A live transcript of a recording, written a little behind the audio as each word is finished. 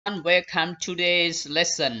Welcome to today's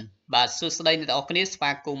lesson បាទសួស្តីអ្នកទាំងអស់គ្នាស្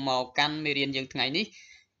វាគមន៍មកកាន់មេរៀនយើងថ្ងៃនេះ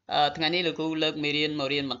លោកគ្រូលើកមេរៀនមក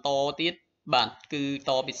រៀនបន្តទៀតបាទគឺ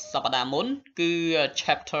តពីសប្តាហ៍មុនគឺ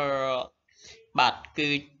chapter បាទគឺ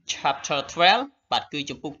chapter 12 បាទគឺ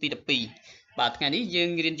ជំពូកទី12បាទថ្ងៃនេះយើង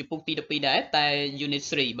រៀនជំពូកទី12ដែរតែ unit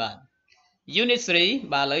 3 បាទ unit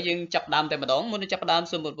 3 បាទឥឡូវយើងចាប់ដើមតែម្ដងមុននឹងចាប់ដើម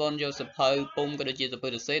សូមបងប្អូនយកសៀវភៅពុំក៏ដូចជាសៀវភៅ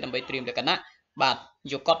សរសេរដើម្បីត្រៀមលក្ខណៈបាទ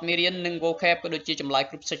យកកត់មេរៀននិង vocab ក៏ដូចជាចម្លើយ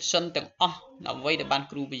គ្រប់ section ទាំងអស់អ្វីដែលបាន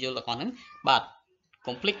គ្រូបញ្យល់ទាំងអស់ហ្នឹងបាទ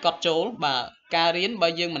complete កត់ចូលបាទការរៀនបើ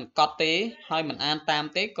យើងមិនកត់ទេហើយមិនអានតាម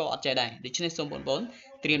ទេក៏អត់ចេះដែរដូច្នេះសូមបងប្អូន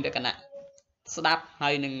ត្រៀមលក្ខណៈស្ដាប់ហើ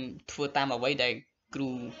យនឹងធ្វើតាមអ្វីដែលគ្រូ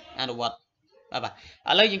អនុវត្តបាទ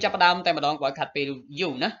ឥឡូវយើងចាប់ផ្ដើមតែម្ដងបើខាត់ពេលយូ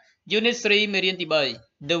រណា Unit 3 មេរៀនទី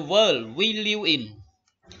3 The world we live in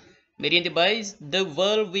មេរៀនទី3 The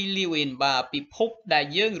world we live in បាទពិភពដែល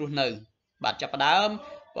យើងរស់នៅបាទចាប់ផ្ដើម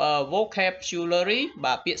vocabulary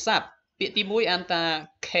បាទពាក្យស័ព្ទពាក្យទី1អានថា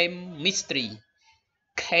chemistry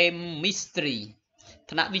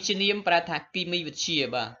ថ្នាក់វិជ្ជានាមប្រែថាគីមីវិទ្យា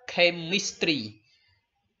បាទ chemistry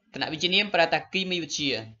ថ្នាក់វិជ្ជានាមប្រែថាគីមីវិទ្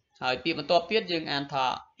យាហើយពាក្យបន្ទាប់ទៀតយើងអានថា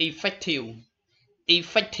effective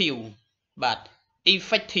បាទ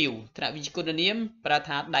effective ថ្នាក់វិជ្ជាគុណនាមប្រែ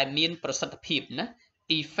ថាដែលមានប្រសិទ្ធភាពណា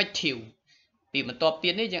effective ពាក្យបន្ទាប់ទៀ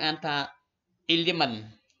តនេះយើងអានថា element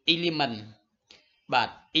បាទ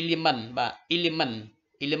element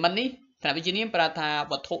នេះថ្នាក់វិជ្ជានាមប្រែថា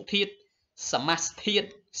វត្ថុធាតុសមាសធាតុ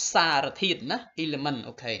សារធាតុណា element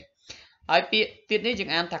អូខេហើយពាក្យទៀតនេះយើង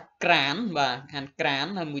អានថាក្រានបាទអានក្រាន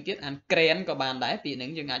ហើយមួយទៀតអានក្រែនក៏បានដែរពាក្យហ្នឹ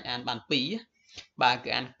ងយើងអាចអានបានពីរបាទគឺ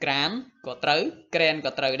អានក្រានក៏ត្រូវក្រែន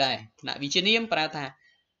ក៏ត្រូវដែរថ្នាក់វិជ្ជានាមប្រែថា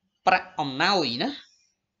ប្រាក់អំណោយណា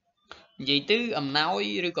និយាយទៅអំណោយ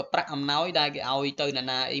ឬក៏ប្រាក់អំណោយដែលគេឲ្យទៅនរ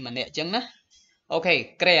ណាអីម្នាក់អញ្ចឹងណាអូខេ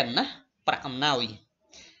ក្រែនណាប្រាក់អំណោយ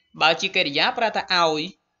បើជាកិរិយាប្រែថាឲ្យ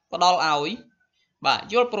ផ្ដល់ឲ្យបាទ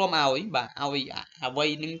យល់ព្រមឲ្យបាទឲ្យអ្វី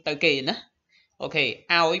នឹងទៅគេណាអូខេ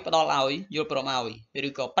ឲ្យផ្ដល់ឲ្យយល់ព្រមឲ្យឬ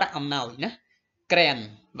ក៏ប្រាក់អំណោយណាក្រែន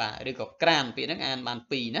បាទឬក៏ក្រានពាក្យហ្នឹងអានបាន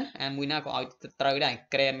ពីរណាអានមួយណាក៏ឲ្យត្រូវដែរ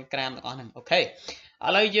ក្រែនក្រានទាំងអស់ហ្នឹងអូខេឥ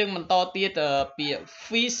ឡូវយើងបន្តទៀតពាក្យ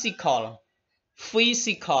physical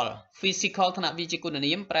ថ្នាក់វិជ្ជាគុណ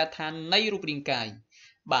នាមប្រែថានៃរូបរាងកាយ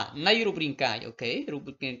បាទនៃរូបរាងកាយអូខេរូប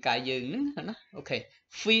រាងកាយយើងហ្នឹងណាអូខេ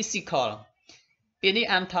physical ពាក្យនេះ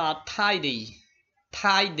អានថា tidy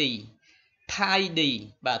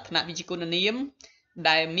បាទថ្នាក់វិជ្ជាគុណនាម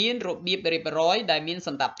ដែលមានរបៀបរៀបរយដែលមានស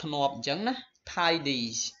ណ្ដាប់ធ្នាប់អញ្ចឹងណា tidy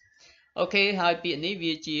អូខេហើយពាក្យនេះ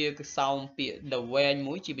វាជាសោមពាក្យដ៏វែង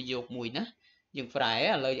មួយជាប្រយោគមួយណាយើងប្រែឥ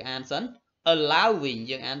ឡូវយើងអានសិន allowing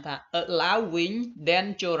យើងអានថា allowing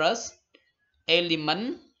dangerous element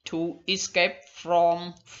to escape from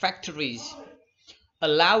factories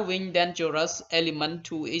allowing dangerous element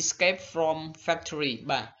to escape from factory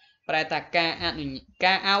បាទប្រែថាការ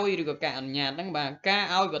ឲ្យឬក៏ការអនុញ្ញាតហ្នឹងបាទការ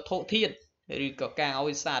ឲ្យវត្ថុធាតុឬក៏ការ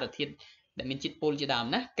ឲ្យសារធាតុដែលមានជាតិពុលជាដើម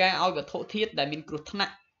ណាការឲ្យវត្ថុធាតុដែលមានគ្រោះថ្នា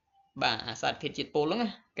ក់បាទអាសារធាតុជាតិពុលហ្នឹង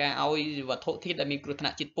ណាការឲ្យវត្ថុធាតុដែលមានគ្រោះថ្នា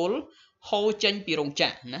ក់ជាតិពុលហូរចេញពីរោងច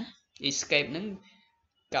ក្រណា escape ហ្នឹង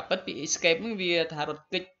កាពិតពី escape ហ្នឹងវាថារត់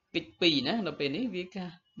គេចពីរណាដល់ពេលនេះវា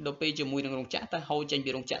ដល់ពេលជាមួយនឹងរោងចក្រតែហូរចេញ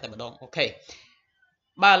ពីរោងចក្រតែម្ដងអូខេ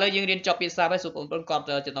បាទឥឡូវយើងរៀនចប់ពាក្យសាស្ត្រហើយសូមបងប្អូនគាត់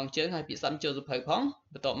ចំណងជើងហើយពាក្យសាស្ត្រចូលសៀវភៅផង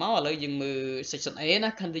បន្ទាប់មកឥឡូវយើងមើល section A ណា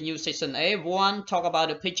continue section A 1 talk about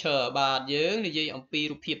the picture បាទយើងនិយាយអំពី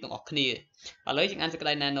រូបភាពទាំងអស់គ្នាឥឡូវយើងអានសេចក្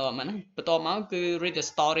តីណែនាំណាបន្ទាប់មកគឺ read the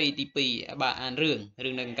story ទី2បាទអានរឿង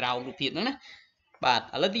នៅក្រៅរូបភាពហ្នឹងណាបាទឥ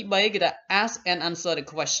ឡូវទី3គឺថា ask and answer the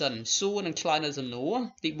question សួរនិងឆ្លើយនៅសំណួរ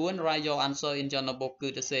ទី4 write your answer in your notebook គឺ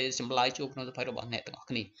ទៅសេចម្លើយចូលក្នុងសៀវភៅរបស់អ្នកទាំងអស់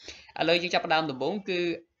គ្នាឥឡូវយើងចាប់ផ្ដើមដំបូងគឺ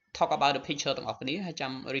talk about the picture ទាំងអស់គ្នាហើយ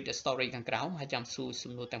ចាំ read the story ខាងក្រោមហើយចាំសួរ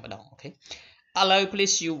សំណួរទាំងម្ដងអូខេឥឡូវ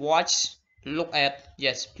please you watch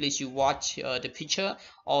please you watch the picture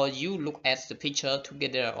or you look at the picture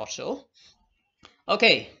together also អូ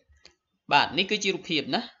ខេបាទនេះគឺជារូបភាព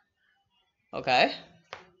ណាអូខេ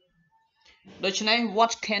ដូច្នេះ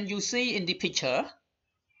what can you see in the picture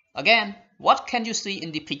again what can you see in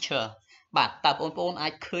the picture បាទតើបងប្អូនអា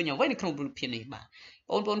ចឃើញអ្វីនៅក្នុងរូបភាពនេះបាទ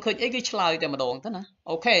បងប្អូនឃើញអីគឺឆ្លើយតែម្ដងទៅណា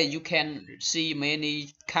អូខេ you can see many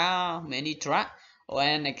car many truck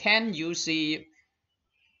and can you see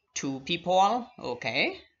two people okay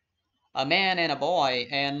a man and a boy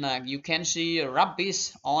and you can see rubbish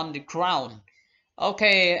on the ground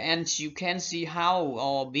okay and you can see how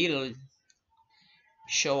or build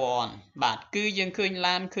show on បាទគឺយើងឃើញ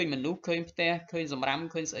ឡានឃើញមនុស្សឃើញផ្ទះឃើញសម្រាម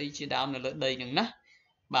ឃើញស្អីជាដើមនៅលើដីហ្នឹងណា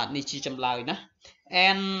បាទនេះជាចម្លើយណា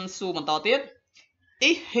and សួរបន្តទៀត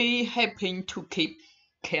is he helping to keep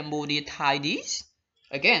Cambodia tidy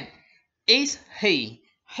again is he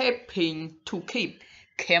helping to keep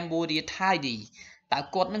Cambodia tidy តើ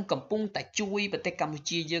គាត់នឹងកំពុងតែជួយប្រទេសកម្ពុ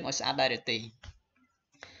ជាយើងឲ្យស្អាតដែរឬទេ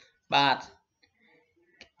បាទ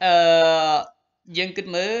យើងគិត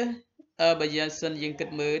មើលបើយើងសិនយើងគិត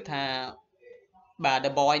មើលថាបាទ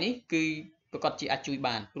the boy នេះគឺប្រកាសជាអាចជួយ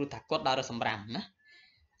បានព្រោះថាគាត់ដើររកសម្រាមណា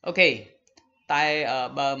អូខេតែ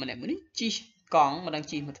បើម្នាក់មួយនេះជិះកង់មិនដឹង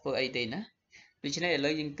ជិះមកធ្វើអីទេណាដូច្នេះឥឡូ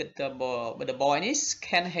វយើងគិតថាបើ the boy នេះ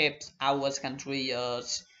can help our country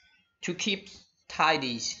to keep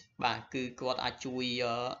tidy បាទគឺគាត់អាចជួយ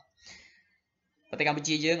ប្រទេសកម្ពុ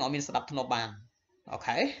ជាយើងឲ្យមានសណ្ដាប់ធ្នាប់បានអូ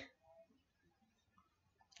ខេ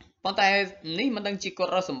ប៉ុន្តែនេះមិនដឹងជាគា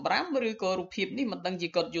ត់រកសម្រាមឬក៏រូបភាពនេះមិនដឹងជា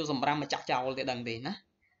គាត់យកសម្រាមមកចាក់ចោលទេដឹងទេណា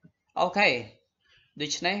អូខេដូ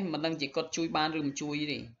ច្នេះមិនដឹងជាគាត់ជួយបានឬមិនជួយ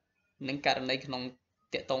ទេនឹងករណីក្នុង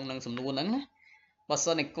តាក់ទងនឹងសំណួរហ្នឹងណាបើ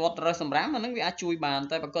សិនតែគាត់រកសម្រាមអាហ្នឹងវាអាចជួយបាន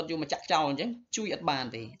តែបើគាត់យកមកចាក់ចោលអញ្ចឹងជួយអត់បាន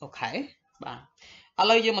ទេអូខេបាទឥ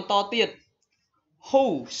ឡូវយើងបន្តទៀត Who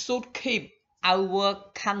should keep our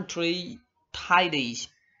country tidy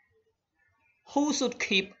Who should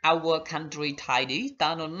keep our country tidy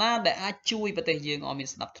តើនរណាដែលអាចជួយប្រទេសយើងឲ្យមាន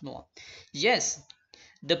សណ្ដាប់ធ្នាប់ Yes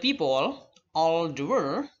the people all the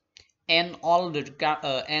world and all the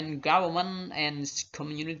and government and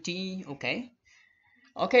community okay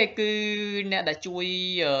អូខេគឺអ្នកដែលជួយ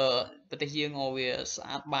ប្រទេសយើងឲ្យវាស្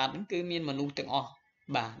អាតបាតហ្នឹងគឺមានមនុស្សទាំងអស់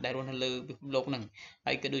បាទដែលរស់នៅលើពិភពលោកហ្នឹង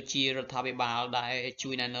ហើយក៏ដូចជារដ្ឋាភិបាលដែលជួ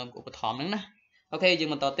យណែនាំឧបត្ថម្ភហ្នឹងណាអូខេយើង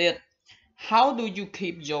បន្តទៀត How do you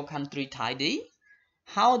keep your country tidy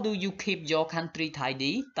How do you keep your country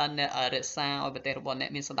tidy តើអ្នករក្សាឲ្យប្រទេសរបស់អ្នក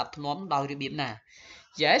មានសណ្ដាប់ធ្នាប់ដោយរបៀបណា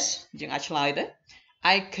Yes យើងអាចឆ្លើយទៅ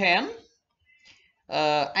I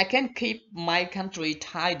can keep my country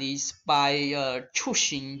tidy by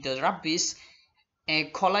choosing the rubbish and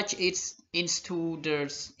collect it into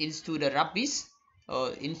the rubbish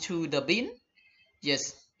into the bin yes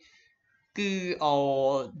គឺ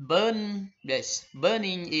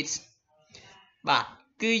burning it បាទ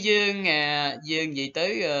គឺយើងនិយាយទៅ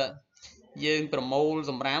យើងប្រមូល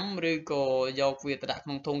សម្រាមឬក៏យកវាទៅដាក់ក្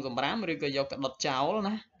នុងធុងសម្រាមឬក៏យកទៅដុតចោល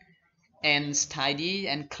ណា and tidy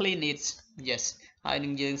and clean it yes ហើយនឹ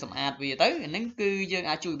ងយើងសម្អាតវាទៅអាហ្នឹងគឺយើង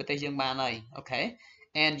អាចជួយប្រទេសយើងបានហើយអូខេ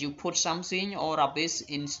and you put something or rubbish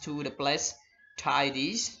into the place tidy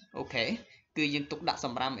អូខេគឺយើងទុកដាក់ស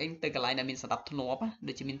ម្រាមអីទៅកន្លែងដែលមានសណ្ដាប់ធ្នាប់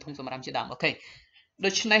ដូចជាមានធុងសម្រាមជាដើមអូខេ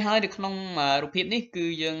ដូច្នេះហើយនៅក្នុងរូបភាពនេះគឺ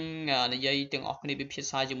យើងនិយាយទាំងអស់គ្នាពិភាក្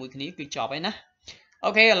សាជាមួយគ្នាគឺចប់ហើយណា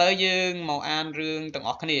អូខេឥឡូវយើងមកអានរឿងទាំង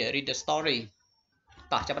អស់គ្នា read the story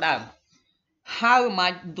តោះចាប់ផ្ដើម How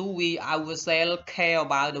much do we ourselves care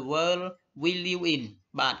about the world we live in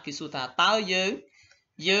បាទគឺសួរថាតើ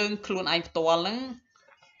យើងខ្លួនឯងផ្ទាល់ហ្នឹង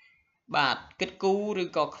បាទគិតគូរឬ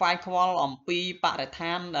ក៏ខ្វាយខ្វល់អំពីបរិស្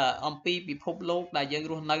ថានអំពីពិភពលោកដែលយើង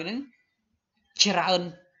រស់នៅហ្នឹងច្រើន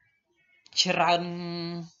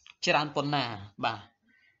ប៉ុណ្ណាបាទ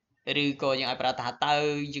ឬក៏យើងអាចប្រើថាតើ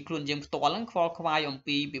យើងខ្លួនយើងផ្ទាល់ហ្នឹងខ្វល់ខ្វាយអំ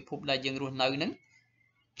ពីពិភពដែលយើងរស់នៅហ្នឹង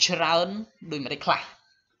ច្រើនដូចម្តេចខ្លះ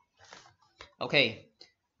អូខេ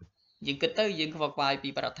យើងគិតទៅយើងខ្វល់ខ្វាយពី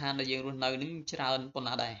បរិស្ថានដែលយើងរស់នៅហ្នឹងច្រើនប៉ុណ្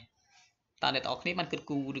ណាដែរតើអ្នកទាំងអស់គ្នាបានគិត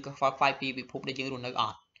គូរឬក៏ខ្វល់ខ្វាយពីពិភពដែលយើងរស់នៅអ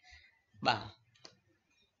ត់បាទ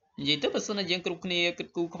និយាយទៅបើសិនជាយើងគ្រប់គ្នាគិត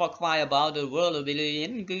គូរខ្វល់ខ្វាយ about the world we live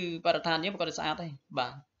in គឺបរិស្ថានយើងប្រកបស្អាតហើយបា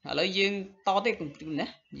ទឥឡូវយើងតទៀតណា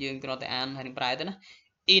យើងគ្រាន់តែអានហើយនឹងប្រែទៅណា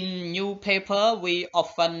In newspaper we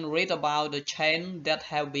often read about the change that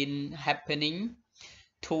have been happening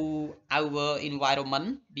to our environment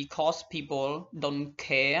because people don't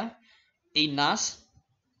care enough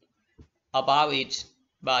about it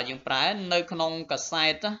បាទយើងប្រែនៅក្នុងកាសែ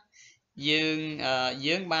ត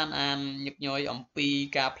យើងបានអានញឹកញយអំពី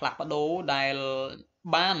ការផ្លាស់ប្ដូរដែល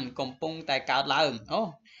បានកំពុងតែកើតឡើងអូ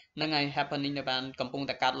នឹងហើយ happening ដែលបានកំពុង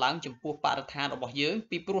តែកើតឡើងចំពោះបរិស្ថានរបស់យើង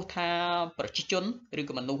ពីព្រោះថាប្រជាជនឬ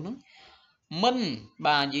ក៏មនុស្សហ្នឹងមិន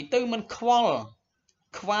បាទនិយាយទៅមិនខ្វល់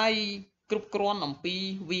ខ្វាយគ្រប់គ្រាន់អំពី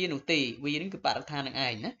វានោះទេវាហ្នឹងគឺបរិស្ថាននឹងឯ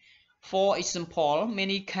ងណា For example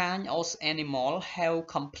many kinds of animal have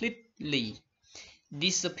completely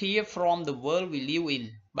disappeared from the world we live in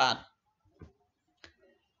បាទ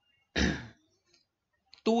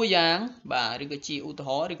តួយ៉ាងបាទឬក៏ជាឧទាហ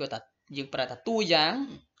រណ៍ឬក៏ថាយើងប្រែថាតួយ៉ាង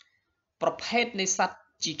ប្រភេទនៃសត្វ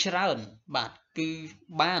ជាច្រើនបាទគឺ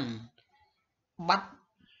បានបាត់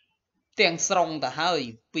ទាំងស្រុងទៅហើយ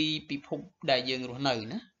ពីពិភពដែលយើងរស់នៅ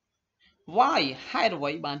ណា Why ហេតុអ្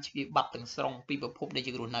វីបានជាបាត់ទាំងស្រុងពីពិភពដែល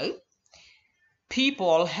យើងរស់នៅ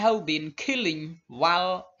People have been killing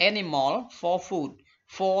wild animal for food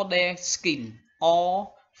for their skin or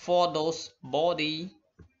for those body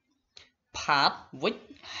part which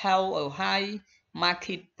have a high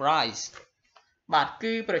market price បាទ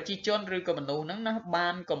គឺប្រជាជនឬក៏មនុស្សហ្នឹងណាបា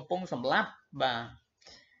នកំពុងសម្លាប់បាទ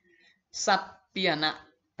សត្វពាហនៈ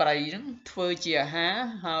ប្រៃហ្នឹងធ្វើជាអាហារ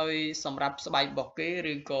ហើយសម្រាប់ស្បែករបស់គេ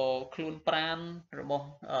ឬក៏ខ្លួនប្រាណរបស់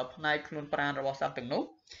ផ្នែកខ្លួនប្រាណរបស់សត្វទាំងនោះ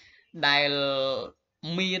ដែល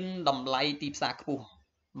មានតម្លៃទីផ្សារខ្ពស់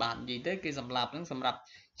បាទនិយាយទៅគេសម្រាប់ហ្នឹងសម្រាប់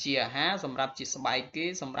ជាអាហារសម្រាប់ជាស្បែកគេ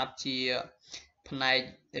សម្រាប់ជាផ្នែក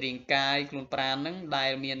រាងកាយខ្លួនប្រាណហ្នឹងដែ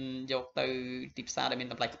លមានយកទៅទីផ្សារដែលមាន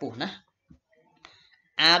តម្លៃខ្ពស់ណា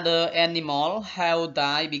Other animals have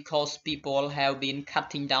died because people have been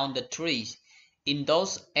cutting down the trees in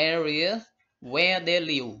those areas where they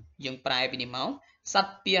live យើងប្រែពីនេះមកស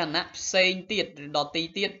ត្វពាហនៈផ្សេងទៀតឬដទៃ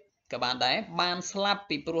ទៀតក៏បានដែរបានស្លាប់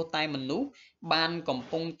ពីព្រោះតែមនុស្សបានកំ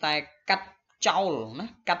ពុងតែកាត់ចោលណា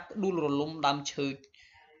កាត់ដួលរលំដើមឈើ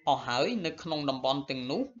អស់ហើយនៅក្នុងតំបន់ទាំង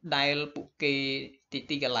នោះដែលពួកគេ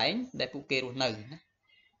ទីកន្លែងដែលពួកគេរស់នៅណា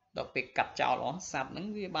ដល់ពេលកាត់ចោលអស់សត្វហ្នឹង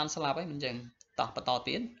វាបានស្លាប់ហើយមិនចឹងតោះបន្ត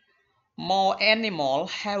ទៀត More animals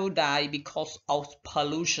have died because of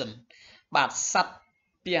pollution បាទសត្វ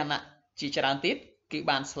ពាហនៈជាច្រើនទៀតគឺ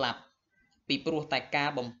បានស្លាប់ពីព្រោះតែការ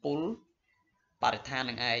បំពុលបរិស្ថាន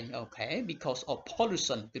នឹងឯងអូខេ because of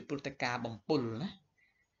pollution ពីព្រោះតែការបំពុលណា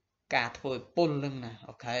ការធ្វើពុលហ្នឹងណា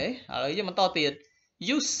អូខេឥឡូវយើងបន្តទៀត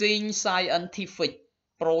Using scientific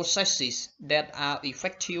processes that are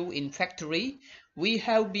effective in factory we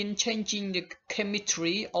have been changing the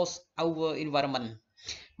chemistry of our environment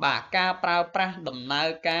បាទការប្រើប្រាស់ដំណើរ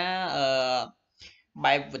ការ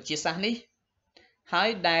បែបវិទ្យាសាស្ត្រនេះហើយ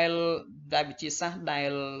ដែលវិទ្យាសាស្ត្រដែ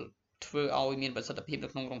លធ្វើឲ្យមានប្រសិទ្ធភាពនៅ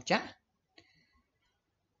ក្នុងរោងចក្រ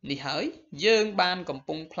នេះហើយយើងបានកំ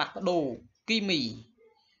ពុងផ្លាស់ប្ដូរគីមី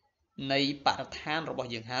នៃបរិស្ថានរបស់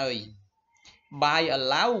យើងហើយ by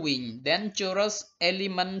allowing dangerous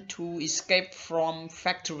element to escape from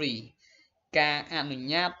factory ការអនុញ្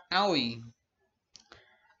ញាតឲ្យ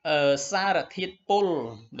សារធាតុពុល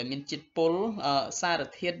ដែលមានជាតិពុលសារ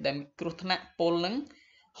ធាតុដែលគ្រោះថ្នាក់ពុលហ្នឹង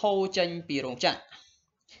ហូរចេញពីរោងចក្រ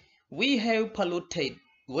We have polluted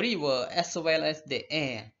river as well as the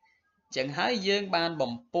air ចឹងហើយយើងបាន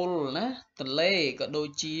បំពុលណាទន្លេក៏ដូច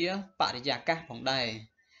ជាបរិយាកាសផងដែរ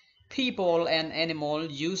People and animals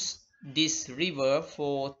use this river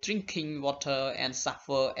for drinking water and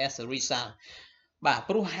suffer as a result បាទ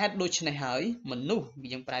ព្រោះហេតុដូច្នេះហើយមនុស្ស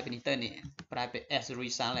យើងប្រែពីនេះទៅនេះប្រែពី as a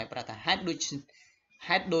result ហើយប្រែថាហេតុដូ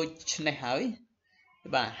ច្នេះហើយ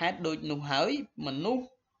បាទហេតុដូចនោះហើយមនុស្ស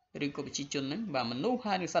ឬក៏ប្រជាជនហ្នឹងបាទមនុស្ស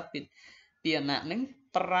ហើយនឹងសត្វពាហនៈហ្នឹង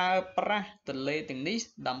ប្រើប្រាស់ទន្លេទាំងនេះ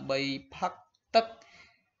ដើម្បីផឹកទឹក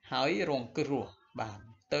ហើយរងគ្រោះបាទ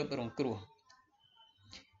ទៅរងគ្រោះ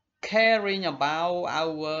Caring about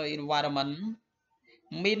our environment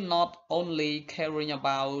mean not only caring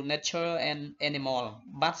about nature and animal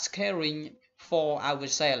but caring for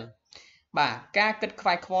ourselves បាទការគិតខ្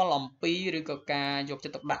វាយខ្វល់អំពីឬក៏ការយកចិ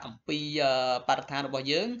ត្តទុកដាក់អំពីបរិស្ថានរបស់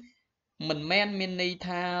យើងមិនមែនមានន័យ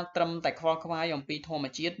ថាត្រឹមតែខ្វល់ខ្វាយអំពីធម្ម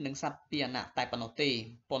ជាតិនិងសត្វពាហនៈតែប៉ុណ្ណោះទេ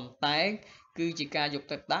ប៉ុន្តែគឺជាការយក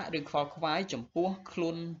ចិត្តដាក់ឬខ្វល់ខ្វាយចំពោះខ្លួ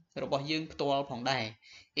នរបស់យើងផ្ទាល់ផងដែរ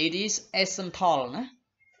It is essential ណា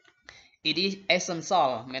It is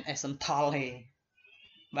essential មិន essential ទេ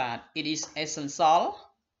បាទ It is essential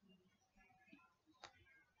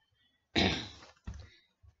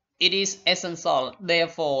It is essential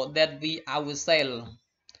therefore that we ourselves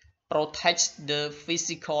protect the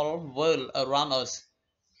physical world around us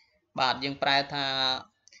បាទយើងប្រែថា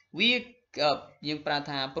យើងប្រែ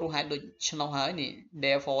ថាព្រោះហេតុដូចឆ្នោះហើយនេះ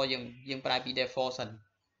therefore យើងប្រែពី therefore សិន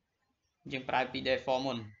យើងប្រែពី therefore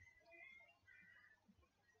មុន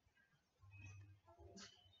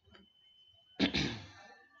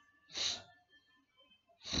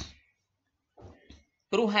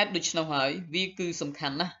ព្រោះហេតុដូច្នោះហើយវាគឺសំខា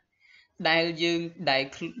ន់ណាស់ដែលយើ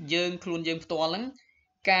ងខ្លួនយើងផ្ទាល់ហ្នឹង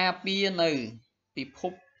ការពារនៅពិភ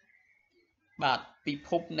ពបាទពិភ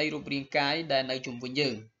ពនៃរូបរាងកាយដែលនៅជុំវិញយើ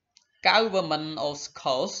ង Government of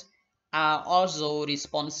course are also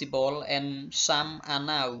responsible and some are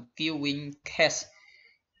now giving cash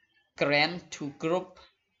grant to group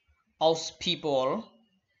of people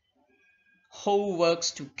who works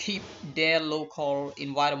to keep their local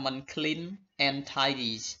environment clean and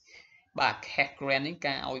tidy បាទ cash grant នេះ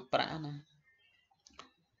ការឲ្យប្រាក់ណា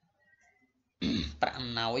ប្រាក់អំ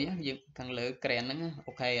ណោយយើងខាងលើ grant ហ្នឹង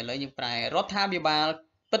អូខេឥឡូវយើងប្រែរដ្ឋាភិបាល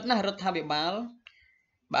ពិតណាស់រដ្ឋាភិបាល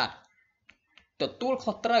បាទទទួល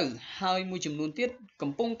ខុសត្រូវហើយមួយចំនួនទៀត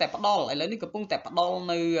កំពុងតែផ្ដល់ឥឡូវនេះកំពុងតែផ្ដល់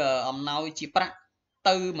នៅអំណោយជាប្រាក់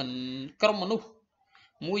ទៅមិនក្រុមមនុស្ស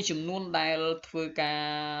មួយចំនួនដែលធ្វើការ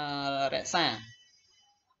រក្សា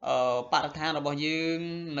បរិស្ថានរបស់យើង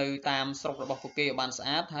នៅតាមស្រុករបស់ពួកគេឲ្យបានស្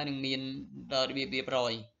អាតហើយនឹងមានរបៀបរៀបរ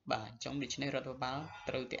យបាទអញ្ចឹងដូច្នេះរដ្ឋាភិបាល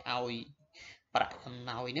ត្រូវតែឲ្យប្រាក់អំ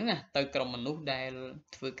ណោយហ្នឹងណាទៅក្រុមមនុស្សដែល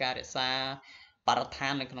ធ្វើការរក្សា បរិស្ថា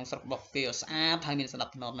ននៅក្នុងស្រុករបស់គេស្អាតហើយមានសណ្ដា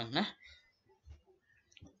ប់ធ្នាប់ហ្នឹងណា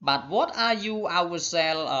But what are you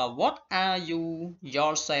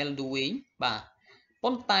yourself doing បាទ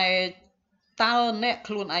ប៉ុន្តែតើអ្នក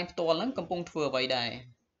ខ្លួនឯងផ្ទាល់ហ្នឹងកំពុងធ្វើអ្វីដែរ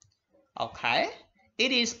Okay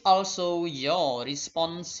it is also your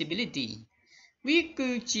responsibility វាគឺ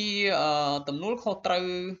ជាទំនួលខុសត្រូវ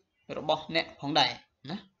របស់អ្នកផងដែរ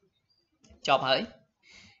ណាចប់ហើយ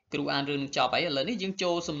គ្រូអានរឿងនឹងចប់ហើយឥឡូវនេះយើងចូ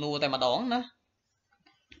លសំណួរតែម្ដងណា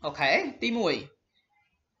អូខេទី1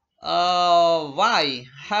 why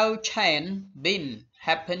have change been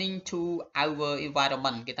happening to our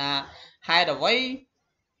environment គេថាហេតុអ្វី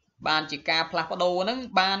បានជាការផ្លាស់ប្ដូរហ្នឹង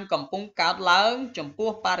បានកំពុងកើតឡើងចំពោះ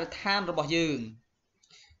បរិស្ថានរបស់យើង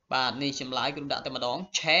បាទនេះចម្លើយគ្រូដាក់តែម្ដង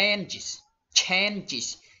changes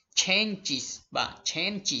បាទ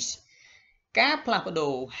changes ការផ្លាស់ប្ដូ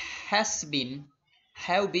រ have been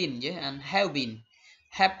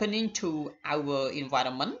happening to our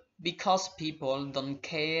environment because people don't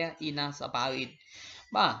care enough about it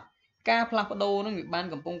បាទការផ្លាស់ប្ដូរហ្នឹងវាបាន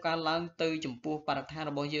កំពុងកើតឡើងទៅចំពោះបរិស្ថាន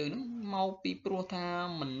របស់យើងហ្នឹងមកពីព្រោះថា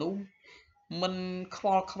មនុស្សមិនខ្វ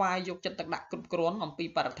ល់ខ្វាយយកចិត្តទុកដាក់គ្រប់គ្រាន់អំពី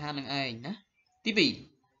បរិស្ថាននឹងឯងណាទី2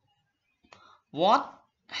 What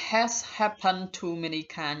has happened to many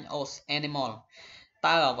kind of animal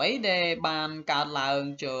តើអ្វីដែលបានកើតឡើង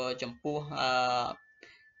ចំពោះ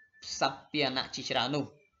សត្វពាហនៈជាច្រើននោះ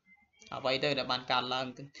អ្វីទៅដែលបានកើតឡើង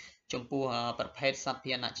ចំពោះប្រភេទសត្វ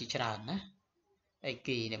ពាហនៈជាច្រើនណាអី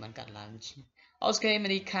គេដែលបានកើតឡើង Okay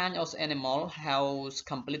many kind of animal have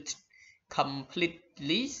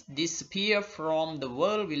completely disappear from the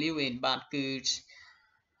world we live in បាទគឺ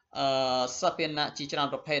សត្វពាហនៈជាច្រើន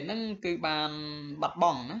ប្រភេទហ្នឹងគឺបានបាត់ប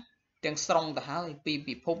ង់ណាទាំងស្រុងទៅហើយពី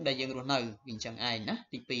ពិភពដែលយើងរស់នៅវាអញ្ចឹងឯងណា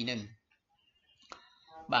ទី2ហ្នឹង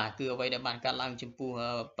បាទគឺអ្វីដែលបានកើតឡើងចំពោះ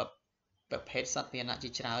ប្រភេទសត្វពាហនៈជា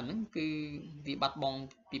ច្រើនហ្នឹងគឺវាបាត់បង់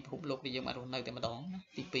ពីពិភពលោកដែលយើងបានរស់នៅតែម្ដងណា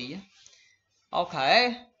ទី2អូខេ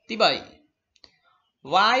ទី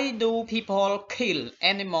3 Why do people kill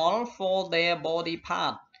animal for their body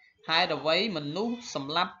part ហេតុអ្វីមនុស្សស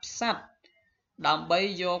ម្លាប់សត្វដើម្បី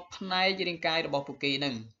យកផ្នែករាងកាយរបស់ពួកគេហ្នឹ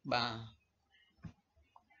ងបាទ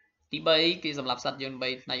ទី3គេសម្លាប់សត្វយើងដើម្បី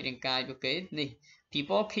ផ្នែករាងកាយពួកគេនេះ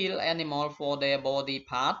People kill animal for their body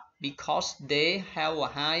part because they have a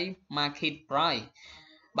high market price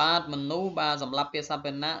បាទមនុស្សបាទសម្លាប់ពាស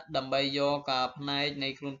ពាហនៈដើម្បីយកផ្នែកនៃ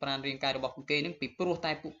ខ្លួនប្រាណរាងកាយរបស់ពួកគេហ្នឹងពីព្រោះ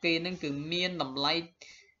តែពួកគេហ្នឹងគឺមានតម្លៃ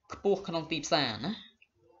ខ្ពស់ក្នុងទីផ្សារណា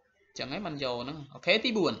អញ្ចឹងហើយបានយកហ្នឹងអូខេទី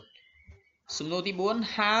4សំណួរទី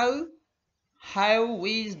4 How have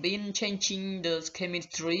we been changing the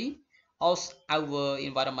chemistry of our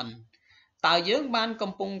environment តើយើងបាន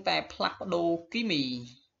កំពុងតែផ្លាស់ប្ដូរគីមី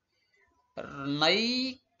នៃ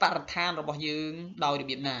បរិស្ថានរបស់យើងដោយរ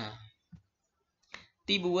បៀបណា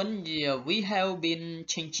ទី4 We have been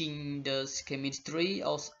changing the chemistry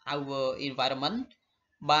of our environment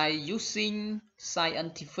by using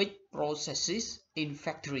scientific processes in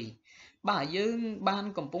factory បាទយើងបាន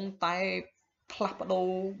កំពុងតែផ្លាស់ប្ដូរ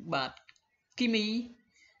បាទគីមី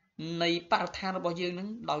នៃបរិស្ថានរបស់យើងនឹង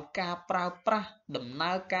ដោយការប្រើប្រាស់ដំ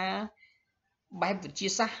ណើរការបែបវិទ្យា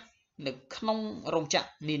សាស្ត្រនៅក្នុងរោងចក្រ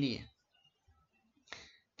នានា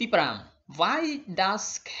ទី5 Why does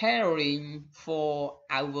caring for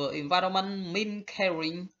our environment mean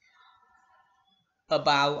caring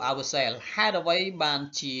about ourselves ហេតុអ្វីបាន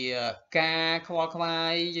ជាការខ្វល់ខ្វា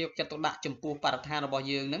យយកចិត្តទុកដាក់ចំពោះបរិស្ថានរបស់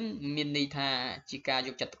យើងនឹងមានន័យថាជាការយ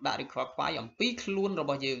កចិត្តទុកដាក់ឬខ្វល់ខ្វាយអំពីខ្លួនរប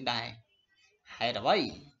ស់យើងដែរហេតុអ្វី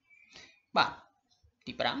បាទ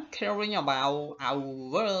ទី5 caring about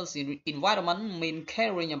our environment mean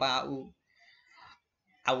caring about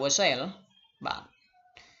ourselves បាទ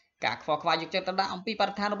ការខ្វល់ខ្វាយយកចិត្តទុកដាក់អំពីប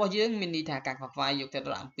រិស្ថានរបស់យើងមានន័យថាការខ្វល់ខ្វាយយកចិត្តទុ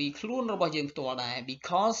កដាក់អំពីខ្លួនរបស់យើងផ្ទាល់ដែរ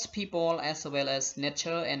because people as well as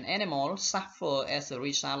nature and animals suffer as a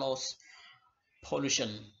result of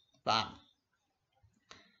pollution បាទ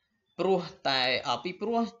ពីព្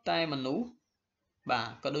រោះតែមនុស្សបាទ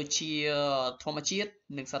ក៏ដូចជាធម្មជាតិ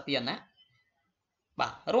និងសត្វពាហនៈបា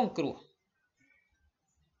ទរងគ្រោះ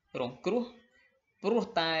ព្រោះ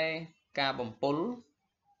តែការបំពុល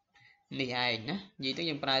នេះឯងណានិយាយទៅ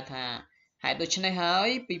យើងប្រើថាហេតុដូច្នេះហើយ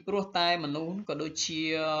ពីព្រោះតែមនុស្សក៏ដូចជា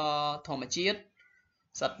ធម្មជាតិ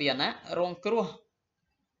សត្វពាហនៈរងគ្រោះ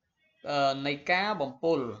នៃការបំ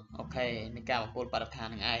ពុលអូខេនៃការបំពុលបរិស្ថាន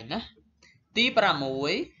នឹងឯងណាទី6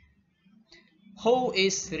 Who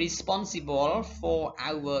is responsible for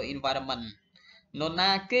our environment នរ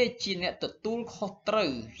ណាគេជាអ្នកទទួលខុសត្រូ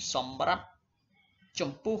វសម្រាប់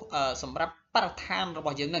ចំពោះសម្រាប់បរិស្ថានរប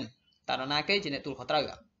ស់យើងនឹងតើនរណាគេជាអ្នកទទួលខុសត្រូវ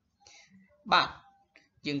បាទ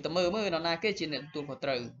យើងទៅមើលនរណាគេជាអ្នកទទួលខុសត្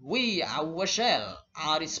រូវ we ourselves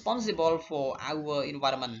are responsible for our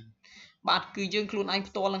environment បាទគឺយើងខ្លួនឯង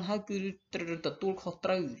ផ្ទាល់នឹងហើយគឺត្រូវទទួលខុសត្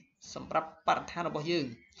រូវសម្រាប់បរិស្ថានរបស់យើង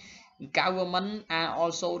government are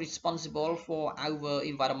also responsible for our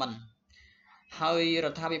environment ហើយរ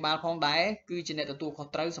ដ្ឋាភិបាលផងដែរគឺជាអ្នកទទួលខុស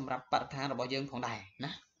ត្រូវសម្រាប់បរិស្ថានរបស់យើងផងដែរ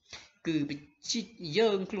ណាគឺយើ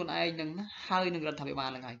ងខ្លួនឯងនឹងណាហើយនឹងរដ្ឋាភិបាល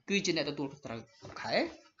នឹងហើយគឺជាអ្នកទទួលខុសត្រូវអូខេ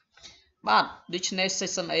បាទដូច្នេះ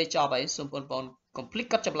session A ចប់ហើយសូមបងប្អូន complete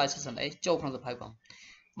កត់ចម្លើយ session A ចូលក្នុងសភៅផង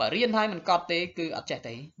បើរៀនហើយមិនកត់ទេគឺអត់ចេះ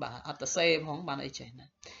ទេបាទអត់ទៅសេផងបានអីចេះណា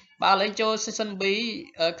បាទឥឡូវចូល session B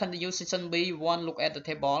continue session B one look at the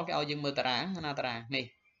table គេឲ្យយើងមើលតារាងណាតារាងនេះ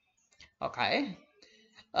អូខេ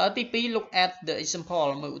ទី2 look at the example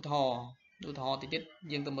មើលឧទាហរណ៍តិចទៀត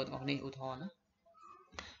យើងទៅមើលទាំងអស់នេះឧទាហរណ៍ណា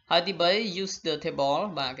ហើយទី3 use the table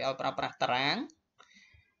បាទគេឲ្យប្រើប្រាស់តារាង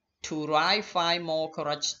to write 5 more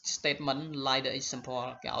correct statement like the example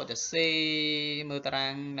គេឲ្យទៅសេមើលតារា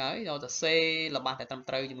ងហើយឲ្យទៅសេរបស់តែត្រឹម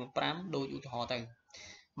ត្រូវចំនួន5ដូចឧទាហរណ៍ទៅ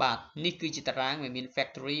បាទនេះគឺជាតារាងមាន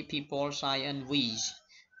factory people science we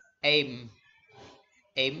aim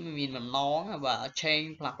មានបំណងបាទ change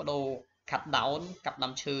ផ្លាស់ប្ដូរ cut down កាប់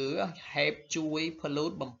ដាំឈើ help ជួយ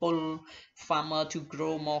pollute បំពុល farmer to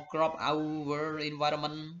grow more crop our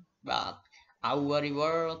environment បាទ our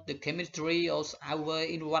river the chemistry of our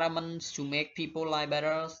environment to make people live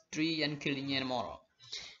better tree and killing animal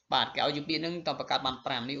បាទគេឲ្យពាក្យហ្នឹងតើបង្កើតបាន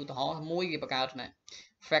5នេះឧទាហរណ៍មួយគេបង្កើតណា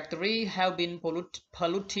factory have been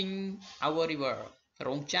polluting our river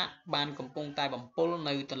រោងចក្របានកំពុងតែបំពុល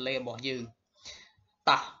នៅទន្លេរបស់យើង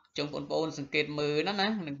តោះចុងបងប្អូនសង្កេតមើលណា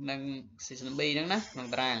នឹង section B ហ្នឹងណាក្នុង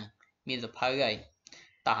តារាងមានសភៅហើយ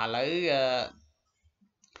តោះឥឡូវ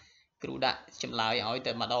គ្រូដាក់ចម្លើយឲ្យ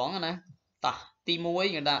ទៅម្ដងណាតោះទី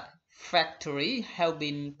1គេដាក់ factory have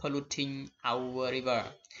been polluting our river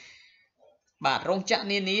បាទរោងចក្រ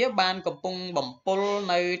នានាបានកំពុងបំពុល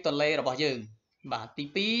នៅទន្លេរបស់យើងបាទទី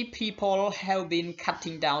2 people have been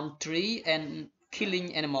cutting down tree and killing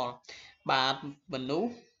animal បាទមនុស្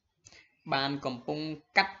សបានកំពុង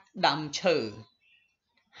កាត់ដាំឈើ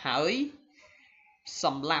ហើយស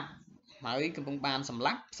ម្លាប់ហើយកំពុងបានសម្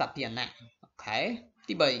លាប់សត្វពាហនៈអូខេ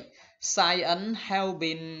ទី3 science have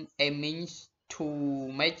been aiming to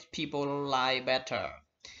make people live better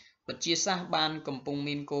វិទ្យាសាស្ត្របានកំពុង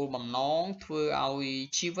មានគោលបំណងធ្វើឲ្យ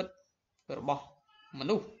ជីវិតរបស់ម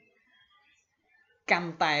នុស្សកា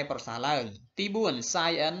ន់តែប្រសើរឡើងទី4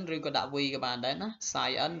 science ឬក៏ដាក់ we ក៏បានដែរណា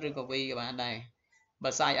science ឬក៏ we ក៏បានដែរបើ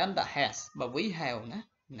science ដាក់ has បើ we have ណា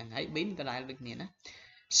ហ្នឹងហើយ been ក៏ដែរដូចគ្នាណា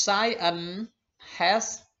science has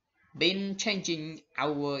been changing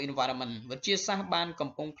our environment វិទ្យាសាស្ត្របានកំ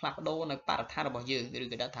ពុងផ្លាស់ប្ដូរនៅបរិស្ថានរបស់យើងឬ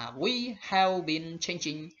ក៏ដាក់ថា we have been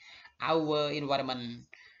changing our environment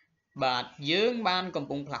បាទយើងបានកំ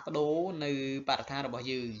ពុងផ្លាស់ប្ដូរនៅបរិស្ថានរបស់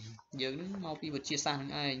យើងនឹងមកពីវិទ្យាសាស្ត្រហ្នឹ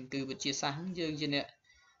ងឯងគឺវិទ្យាសាស្ត្រយើងជាអ្នក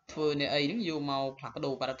ធ្វើអ្នកអីហ្នឹងយកមកផ្លាស់ប្ដូ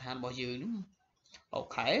របរិស្ថានរបស់យើងហ្នឹងអូ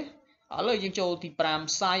ខេឥឡូវយើងចូលទី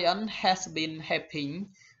5 science has been helping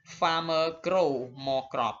farmer grow more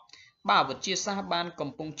crop បាទវិទ្យាសាស្ត្របានកំ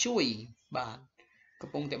ពុងជួយបាទកំ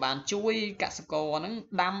ពុងតែបានជួយកសិករហ្នឹង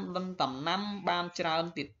ដាំដំណាំបានច្រើន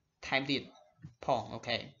ទៀតថែមទៀតផងអូ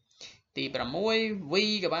ខេទី6 we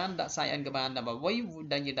ក៏បានដាក់ science ក៏បានតែបើ we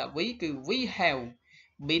ដែលនិយាយថា we គឺ we have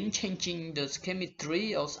been changing the chemistry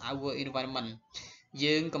of our environment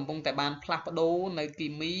យើងកំពុងតែបានផ្លាស់ប្ដូរនៅគី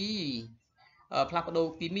មីផ្លាស់ប្ដូរ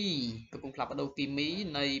គីមីកំពុងផ្លាស់ប្ដូរគីមី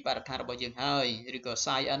នៃបរិស្ថានរបស់យើងហើយឬក៏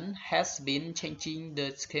science has been changing the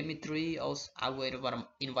chemistry of our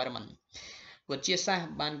environment វិទ្យាសាស្ត្រ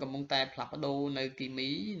បានកំពុងតែផ្លាស់ប្ដូរនៅគីមី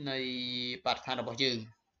នៃបរិស្ថានរបស់យើង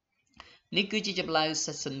នេះគឺជាចម្លើយ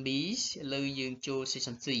section B ឥឡូវយើងចូល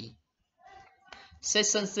section C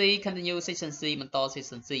section C continue section C បន្ត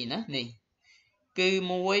section C ណានេះគឺ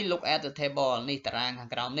1 look at the table នេះតារាងខាង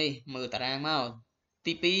ក្រោមនេះមើលតារាងមក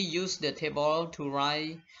ទី2 use the table to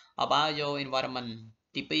write about your environment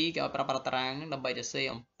ទី2គេឲ្យប្រើប្រាស់តារាងដើម្បីទៅសេ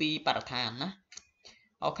អំពីបរិស្ថានណា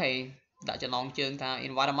អូខេដាក់ចំណងជើងថា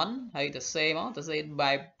environment ហើយទៅសេមកទៅសេ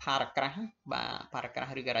បែប paragraph បាទ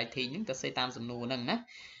paragraph ឬក៏ writing ហ្នឹងទៅសេតាមសំណួរហ្នឹងណា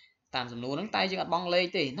តាមសំណួរហ្នឹងតែយើងអត់បង់លេខ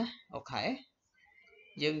ទេណាអូខេ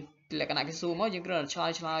យើងលក្ខណៈគេសួរមកយើងគ្រាន់តែ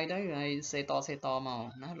ឆ្លើយទៅហើយសេតមក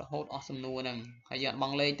ណារហូតអស់សំណួរហ្នឹងហើយយើងអត់ប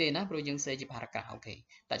ង់លេខទេណាព្រោះយើងសេជា paragraph អូខេ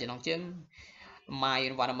តែចំណងជើង my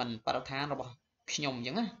environment បរិស្ថានរបស់ខ្ញុំអញ្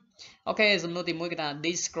ចឹងណាអូខេសំណួរទី1គេថា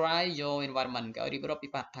describe your environment គេឲ្យរៀបរាប់ពី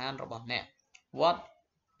បរិស្ថានរបស់អ្នក what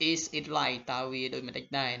is it like តើវាដូចមិនដេច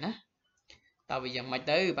ដែរណាតើវាយ៉ាងម៉េច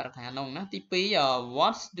ទៅបរិស្ថាននោះណាទី2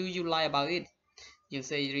 what do you like about it យើង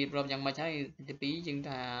សេរៀបរាប់យ៉ាងម៉េចហើយទី2យើង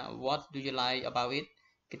ថា what do you like about it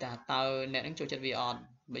គេថាតើអ្នកនឹងចូលចិត្តវាអត់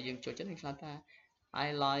បើយើងចូលចិត្តយើងឆ្លើយថា I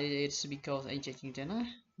like it because អីចេះជាងចឹងណា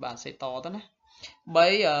បាទសេតទៅណា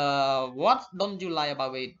3 what don't you like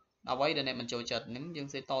about it អ្វីដែលអ្នកមិនចូលចិត្តហ្នឹងយើង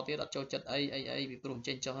សេតទៀតអត់ចូលចិត្តអីពីព្រោះ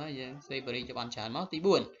ចេញចុះហើយយើងសេបរីទៅបានច្រើនមកទី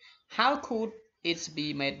4 how could it be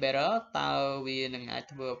made better តើវានឹងអាច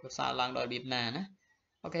ធ្វើប្រសើរឡើងដោយរបៀបណាណា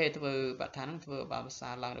អូខេធ្វើបឋានហ្នឹងធ្វើបើប្រសើ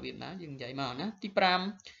រឡើងរបៀបណាយើងនិយាយមកណាទី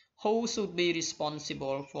5 who should be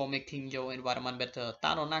responsible for making your environment better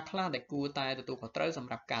តើនរណាខ្លះដែលគួរតែទទួលខុសត្រូវស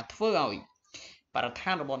ម្រាប់ការធ្វើឲ្យបរិស្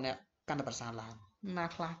ថានរបស់អ្នកកាន់តែប្រសើរឡើងណា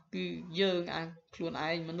ខ្លះគឺយើងខ្លួនឯ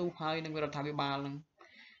ងមនុស្សហើយនឹងរដ្ឋាភិបាលនឹង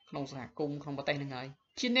ក្នុងសហគមន៍ក្នុងប្រទេសនឹងហើយ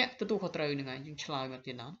ជាអ្នកទទួលខុសត្រូវនឹងហើយយើងឆ្លើយមក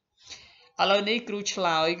ទៀតណាឥឡូវនេះគ្រូឆ្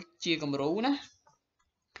លើយជាគំរូណា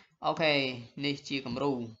អូខេនេះជាគំ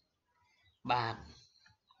រូបាទ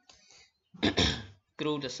គ្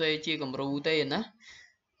រូទៅសេជាគំរូទេណា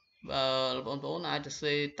បងប្អូនអាចទៅ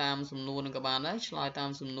សេតាមសំណួរនឹងក៏បានដែរឆ្លើយតាម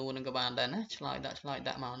សំណួរនឹងក៏បានដែរណាឆ្លើយដា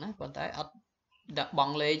ក់មកណាប៉ុន្តែអត់ដាក់ប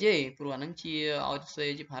ងលេខទេព្រោះអាហ្នឹងជាឲ្យទៅសេ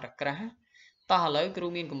ជា paragraph តោះឥឡូវគ្រូ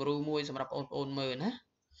មានគំរូមួយសម្រាប់បងប្អូនមើលណា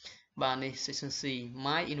បាទនេះ section C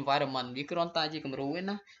my environment វាគ្រាន់តែជាគំរូឯ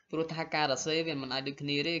ណាព្រោះថាការសរសេរវាមិនអាចដូចគ្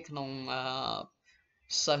នាទេក្នុង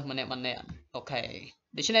សិស្សម្នាក់អូខេ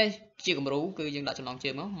ដូច្នេះជាគំរូគឺយើងដាក់ចំណងជើ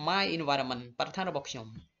ងមក my environment បរិស្ថានរបស់ខ្ញុំ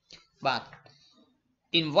បាទ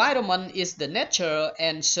environment is the nature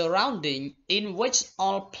and surrounding in which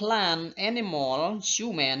all plant, animal,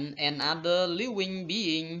 human and other living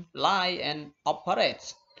being live and operate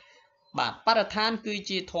បាទបរិស្ថានគឺ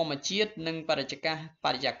ជាធម្មជាតិនិងបរិយា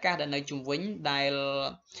កាសដែលនៅជុំវិញដែល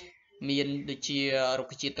មានដូចជារុ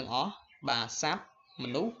ក្ខជាតិទាំងអស់បាទសត្វម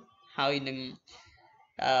នុស្សហើយនឹង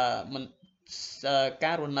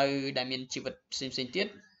ការរស់នៅដែលមានជីវិតផ្សេងទៀត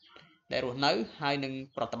ដែលរស់នៅហើយនឹង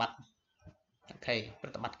ប្រតិបត្តិអូខេប្រ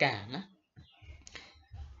តិបត្តិការណា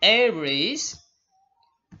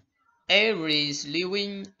Aries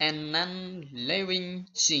living and non-living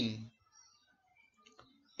thing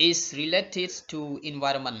is related to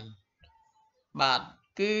environment បាទ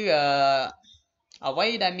គឺអ្វី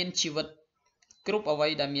ដែលមានជីវិតគ្រប់អ្វី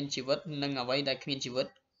ដែលមានជីវិតនិងអ្វីដែលគ្មានជីវិត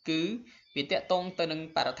គឺវាតាក់ទងទៅនឹង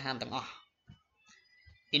បរិស្ថានទាំងអស់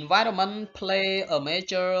Environment play a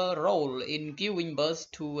major role in giving birth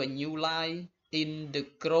to a new life in the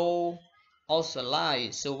growth of the life,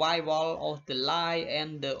 survival of the life and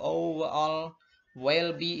the overall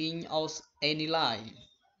well-being of any life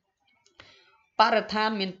បរិស្ថាន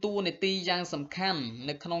មានតួនាទីយ៉ាងសំខាន់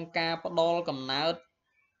នៅក្នុងការផ្ដល់កំណើត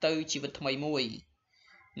ទៅជីវិតថ្មីមួយ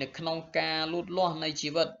នៅក្នុងការលូតលាស់នៃជី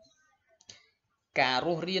វិតការរ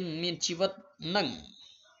ស់រានមានជីវិតនិង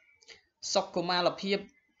សុខុមាលភាព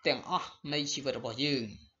ទាំងអស់នៃជីវិតរបស់យើង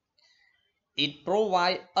It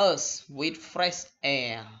provides us with fresh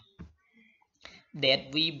air that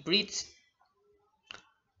we breathe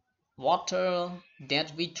water that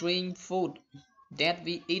we drink food that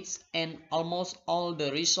we eat and almost all the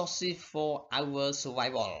resources for our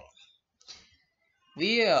survival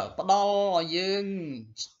វាផ្ដល់ឲ្យយើង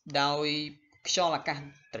ដោយខ្យល់អាកាស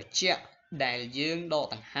ត្រជាក់ដែលយើងដក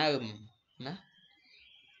ដង្ហើមណា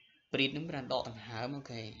ព្រីតនឹងបានដកដង្ហើមអូ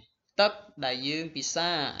ខេទឹកដែលយើងពិសា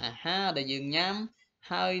អាហារដែលយើងញ៉ាំ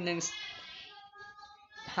ហើយនឹ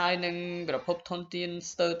ងប្រភពធនធាន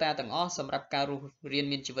ស្ទើរតែទាំងអស់សម្រាប់ការរស់រាន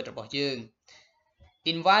មានជីវិតរបស់យើង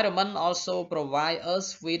Environment also provide us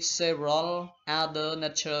with several other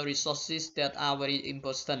natural resources that are very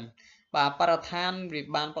important បាទបរិស្ថានវា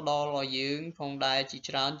បានផ្ដល់ឲ្យយើងផងដែរជា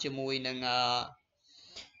ច្រើនជាមួយនឹង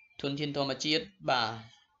ធនធានធម្មជាតិបាទ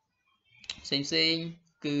ផ្សេង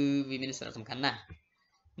គឺវាមានសារៈសំខាន់ណាស់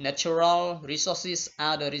Natural resources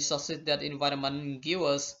are the resources that environment give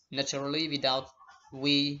us naturally without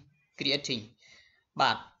we creating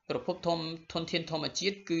បាទប្រភពធនធានធម្មជា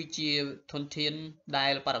តិគឺជាធនធានដែ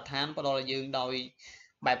លបរិស្ថានផ្ដល់ឲ្យយើងដោយ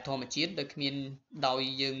បែបធម្មជាតិដោយ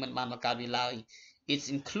យើងមិនបានបង្កើតវាឡើយ It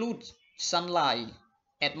includes sunlight,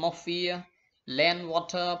 atmosphere, land,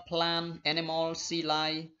 water, plant, animal, sea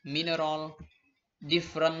life, mineral,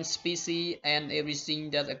 different species and everything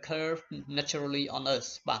that occur naturally on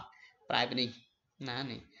earth បាទប្រែពីនេះណា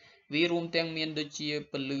នេះវារួមទាំងមានដូចជា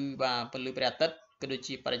ពលឺព្រះអាទិត្យក៏ដូច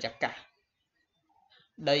ជាបរិយាកាស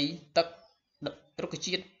ដីទឹករុក្ខ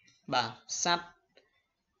ជាតិបាទសត្វ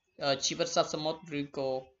ជីវិតសត្វសមុទ្រឬក៏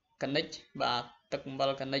កនិចបាទទឹកអំបិ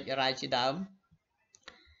លកនិចរ៉ែជាដើម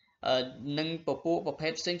និងពពួកប្រភេ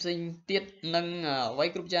ទផ្សេងទៀតនិងអ្វី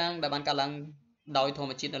គ្រប់យ៉ាងដែលបានកើតឡើងដោយធម្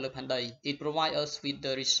មជាតិនៅលើផែនដី It provides us with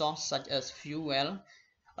the resource such as fuel,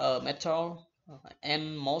 metal and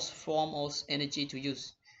most form of energy to use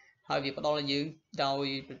ហើយវាផ្ដល់ឲ្យយើងដោយ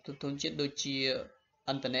ធនធានដូចជា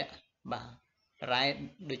ឥន្ធនៈបាទរ៉ែ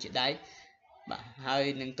ដូចជាដែកបាទហើយ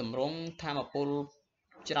នឹងទម្រង់ធម្មពល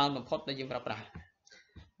ច្រើនបំផុតដែលយើងប្រើប្រាស់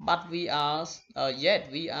but we are yet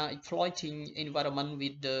we are exploiting environment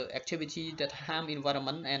with the activity that harm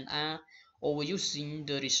environment and are overusing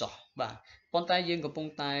the resource បាទប៉ុន្តែយើងកំពុង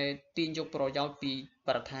តែទាញយកប្រយោជន៍ពីប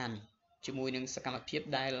រិស្ថានជាមួយនឹងសកម្មភាព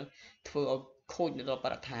ដែលធ្វើឲ្យខូចនៅដល់ប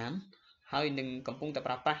រិស្ថានហើយនឹងកំពុងតែ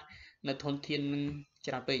ប្រើប្រាស់នៅធនធាន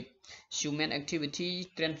ច្រើនពេក Human activity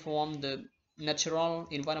transform the natural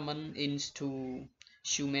environment into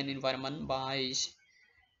human environment by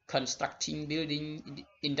constructing building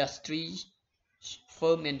industry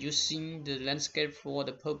firm and using the landscape for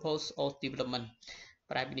the purpose of development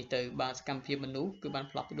ប្រែពីនេះទៅបាទសកម្មភាពមនុស្សគឺបាន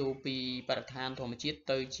ផ្លាស់ប្ដូរពីបរិស្ថានធម្មជាតិ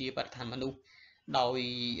ទៅជាបរិស្ថានមនុស្សដោយ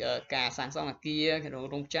ការសាងសង់អគារ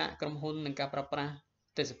រោងចក្រក្រុមហ៊ុននិងការប្រើប្រាស់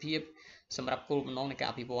ទេសភាពសម្រាប់គោលបំណងនៃការ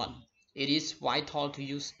អភិវឌ្ឍ It is vital to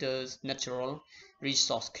use the natural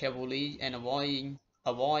resource carefully and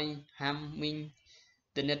avoid harming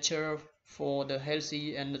the nature for the healthy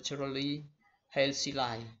and naturally healthy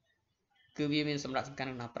life គឺវាមានសម្រាប់សំខាន់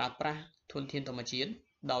ក្នុងការប្រើប្រាស់ធនធានធម្មជាតិ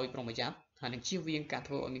ដោយប្រុងប្រយ័ត្នហើយនឹងជៀសវាងការ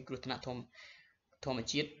ធ្វើឲ្យមានគ្រោះថ្នាក់ធម្ម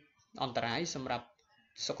ជាតិអន្តរាយសម្រាប់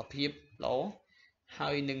សុខភាពល្អហើ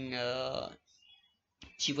យនឹង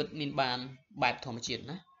ជីវិតមានបានបែបធម្មជាតិ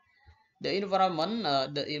ណា The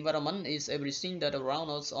environment is everything that around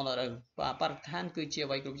us on earth បរិស្ថានគឺជា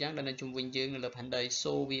អ្វីគ្រប់យ៉ាងដែលនៅជុំវិញយើងនៅលើផែនដី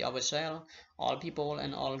So we ourselves all people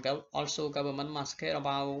and also government must care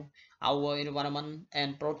about our environment and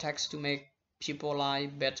protect to make people life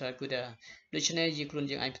better good ដូច្នេះជាខ្លួន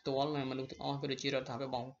យើងឯងផ្ទាល់និងមនុស្សទាំងអស់ក៏ដូចជារដ្ឋាភិ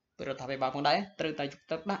បាលផងដែរត្រូវតែយក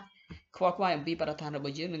ទឹកដាក់ខ្វល់ខ្វាយអំពីបរិស្ថានរប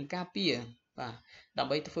ស់យើងនិងការពារបាទដើ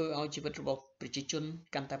ម្បីធ្វើឲ្យជីវិតរបស់ប្រជាជន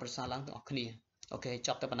កាន់តែប្រសើរឡើងទាំងអស់គ្នាអូខេច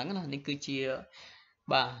ប់តែប៉ុណ្ណឹងណានេះគឺជា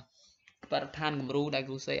បាទបរិស្ថានគំរូដែល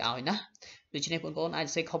គ្រូសេឲ្យណាដូច្នេះបងប្អូនអាច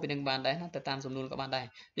សេខុសពីនឹងបានដែរណាទៅតាមសំណួរក៏បានដែរ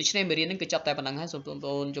ដូច្នេះមេរៀននេះគឺចប់តែប៉ុណ្ណឹងហើយសូមបងប្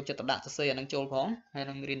អូនយកចិត្តទុកដាក់សរសេរអានឹងចូលផងហើយ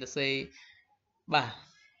នឹងរៀនសរសេរបាទ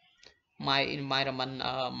my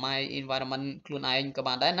environment ខ្លួនឯងក៏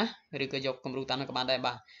បានដែរណាឬក៏យកគំរូតាមនោះក៏បានដែរ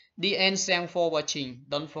បាទ The end thanks for watching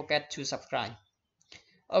don't forget to subscribe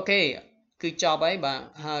អូខេគឺចប់ហើយបាទ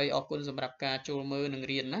ហើយអរគុណសម្រាប់ការចូលមើលនិង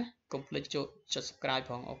រៀនណាកុំភ្លេចចុច subscribe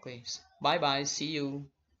ផងអូខេ bye bye see you